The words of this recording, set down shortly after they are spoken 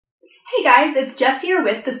Hey guys, it's Jess here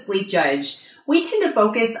with The Sleep Judge. We tend to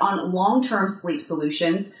focus on long-term sleep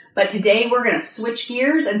solutions, but today we're going to switch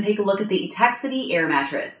gears and take a look at the Etekcity air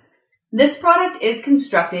mattress. This product is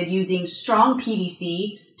constructed using strong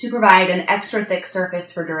PVC to provide an extra thick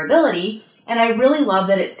surface for durability, and I really love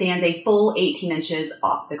that it stands a full 18 inches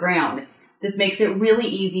off the ground. This makes it really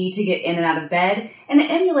easy to get in and out of bed, and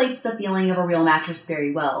it emulates the feeling of a real mattress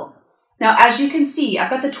very well. Now, as you can see,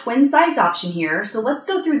 I've got the twin size option here, so let's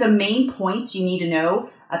go through the main points you need to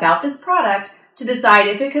know about this product to decide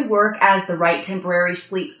if it could work as the right temporary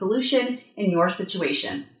sleep solution in your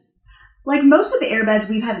situation. Like most of the airbeds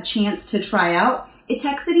we've had a chance to try out,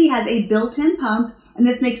 Etekcity has a built-in pump, and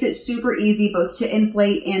this makes it super easy both to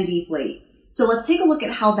inflate and deflate. So let's take a look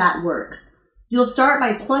at how that works. You'll start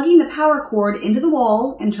by plugging the power cord into the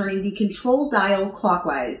wall and turning the control dial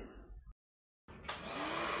clockwise.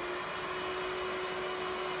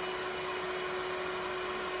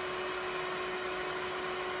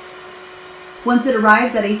 Once it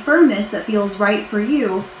arrives at a firmness that feels right for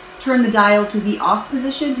you, turn the dial to the off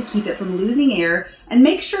position to keep it from losing air, and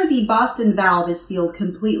make sure the Boston valve is sealed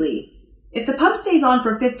completely. If the pump stays on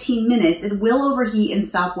for 15 minutes, it will overheat and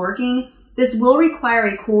stop working. This will require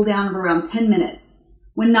a cool down of around 10 minutes.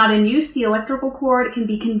 When not in use, the electrical cord can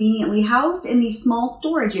be conveniently housed in the small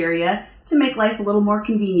storage area to make life a little more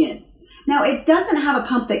convenient. Now, it doesn't have a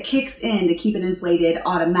pump that kicks in to keep it inflated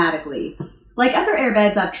automatically. Like other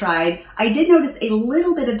airbeds I've tried, I did notice a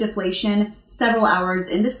little bit of deflation several hours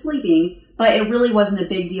into sleeping, but it really wasn't a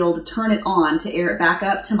big deal to turn it on to air it back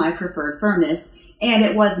up to my preferred firmness, and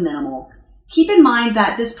it was minimal. Keep in mind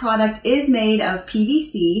that this product is made of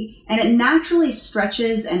PVC, and it naturally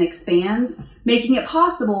stretches and expands, making it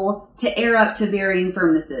possible to air up to varying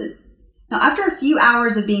firmnesses. Now, after a few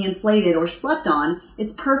hours of being inflated or slept on,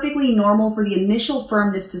 it's perfectly normal for the initial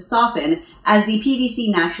firmness to soften as the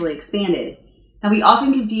PVC naturally expanded. Now, we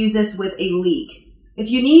often confuse this with a leak. If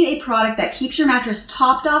you need a product that keeps your mattress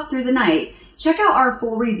topped off through the night, check out our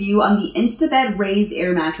full review on the InstaBed raised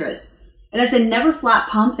air mattress. It has a never flat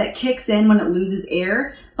pump that kicks in when it loses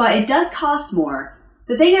air, but it does cost more.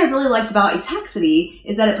 The thing I really liked about Etekcity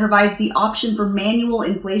is that it provides the option for manual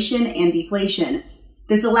inflation and deflation.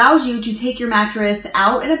 This allows you to take your mattress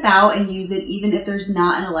out and about and use it even if there's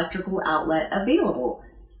not an electrical outlet available.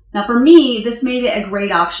 Now for me, this made it a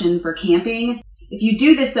great option for camping. If you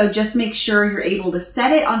do this though, just make sure you're able to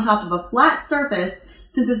set it on top of a flat surface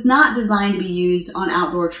since it's not designed to be used on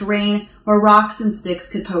outdoor terrain where rocks and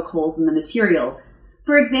sticks could poke holes in the material.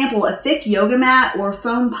 For example, a thick yoga mat or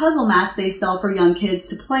foam puzzle mats they sell for young kids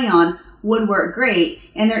to play on would work great,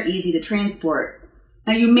 and they're easy to transport.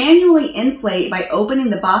 Now you manually inflate by opening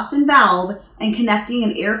the Boston valve and connecting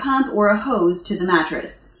an air pump or a hose to the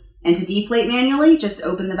mattress. And to deflate manually, just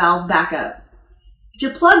open the valve back up. If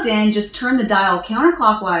you're plugged in, just turn the dial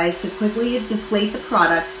counterclockwise to quickly deflate the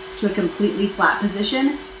product to a completely flat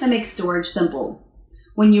position that makes storage simple.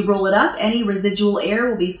 When you roll it up, any residual air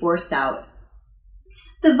will be forced out.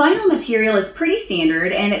 The vinyl material is pretty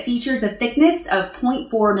standard and it features a thickness of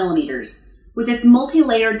 0.4 millimeters. With its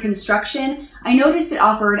multi-layered construction, I noticed it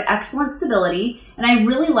offered excellent stability, and I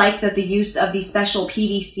really like that the use of the special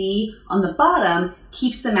PVC on the bottom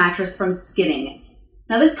keeps the mattress from skidding.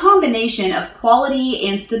 Now this combination of quality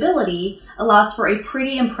and stability allows for a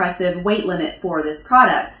pretty impressive weight limit for this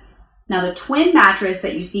product. Now the twin mattress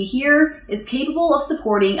that you see here is capable of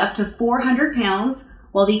supporting up to 400 pounds,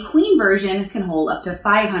 while the queen version can hold up to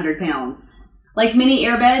 500 pounds. Like many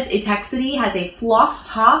airbeds, Etekcity has a flocked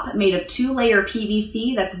top made of 2-layer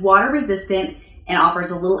PVC that's water resistant and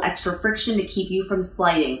offers a little extra friction to keep you from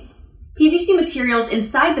sliding. PVC materials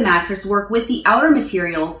inside the mattress work with the outer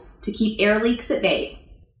materials to keep air leaks at bay.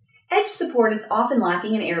 Edge support is often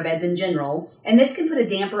lacking in airbeds in general, and this can put a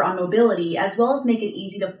damper on mobility as well as make it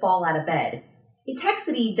easy to fall out of bed.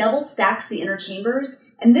 Etekcity double stacks the inner chambers,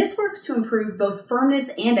 and this works to improve both firmness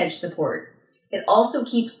and edge support. It also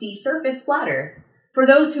keeps the surface flatter. For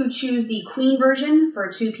those who choose the queen version for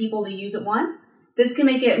 2 people to use at once, this can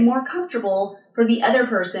make it more comfortable for the other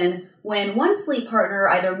person when one sleep partner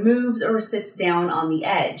either moves or sits down on the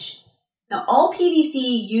edge. Now, all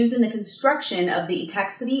PVC used in the construction of the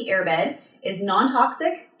Etekcity airbed is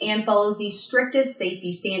non-toxic and follows the strictest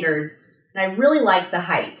safety standards, and I really like the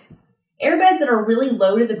height. Airbeds that are really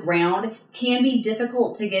low to the ground can be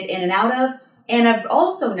difficult to get in and out of, and I've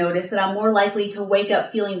also noticed that I'm more likely to wake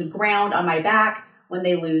up feeling the ground on my back when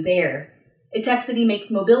they lose air. Etekcity makes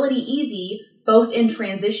mobility easy, both in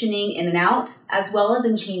transitioning in and out, as well as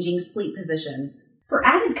in changing sleep positions. For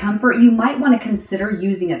added comfort, you might want to consider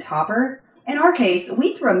using a topper. In our case,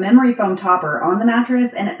 we threw a memory foam topper on the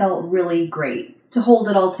mattress and it felt really great. To hold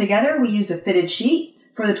it all together, we used a fitted sheet.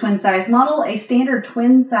 For the twin-size model, a standard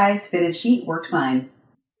twin-sized fitted sheet worked fine.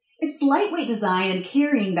 Its lightweight design and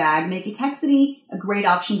carrying bag make Etekcity a great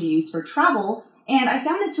option to use for travel, and I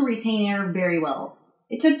found it to retain air very well.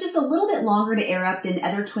 It took just a little bit longer to air up than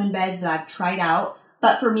other twin beds that I've tried out,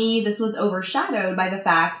 but for me, this was overshadowed by the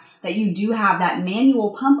fact that you do have that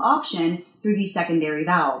manual pump option through the secondary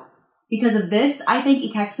valve. Because of this, I think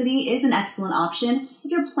Etekcity is an excellent option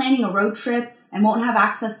if you're planning a road trip and won't have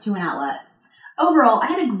access to an outlet. Overall, I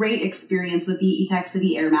had a great experience with the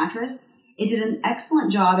Etekcity air mattress. It did an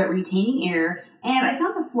excellent job at retaining air, and I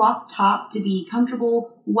found the flock top to be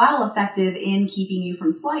comfortable while effective in keeping you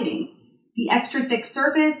from sliding. The extra thick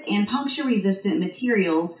surface and puncture-resistant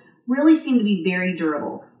materials really seem to be very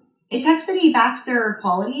durable. Etekcity backs their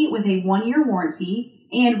quality with a 1-year warranty,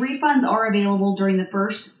 and refunds are available during the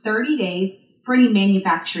first 30 days for any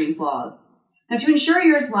manufacturing flaws. Now, to ensure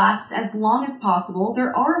yours lasts as long as possible,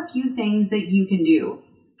 there are a few things that you can do.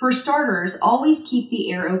 For starters, always keep the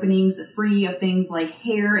air openings free of things like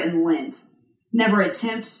hair and lint. Never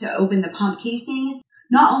attempt to open the pump casing.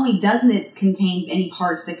 Not only doesn't it contain any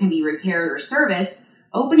parts that can be repaired or serviced,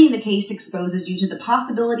 opening the case exposes you to the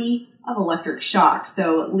possibility of electric shock,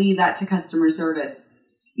 so leave that to customer service.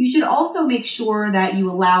 You should also make sure that you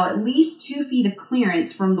allow at least 2 feet of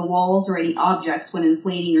clearance from the walls or any objects when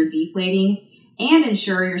inflating or deflating, and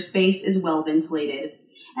ensure your space is well ventilated.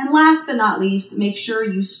 And last but not least, make sure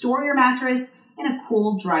you store your mattress in a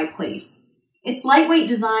cool, dry place. Its lightweight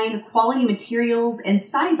design, quality materials, and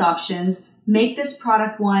size options make this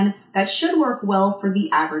product one that should work well for the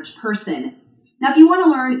average person. Now, if you want to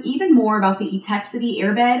learn even more about the Etekcity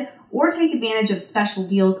airbed or take advantage of special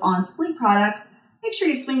deals on sleep products, make sure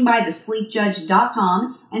you swing by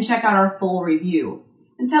thesleepjudge.com and check out our full review.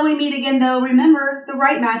 Until we meet again, though, remember, the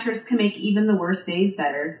right mattress can make even the worst days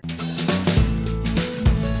better.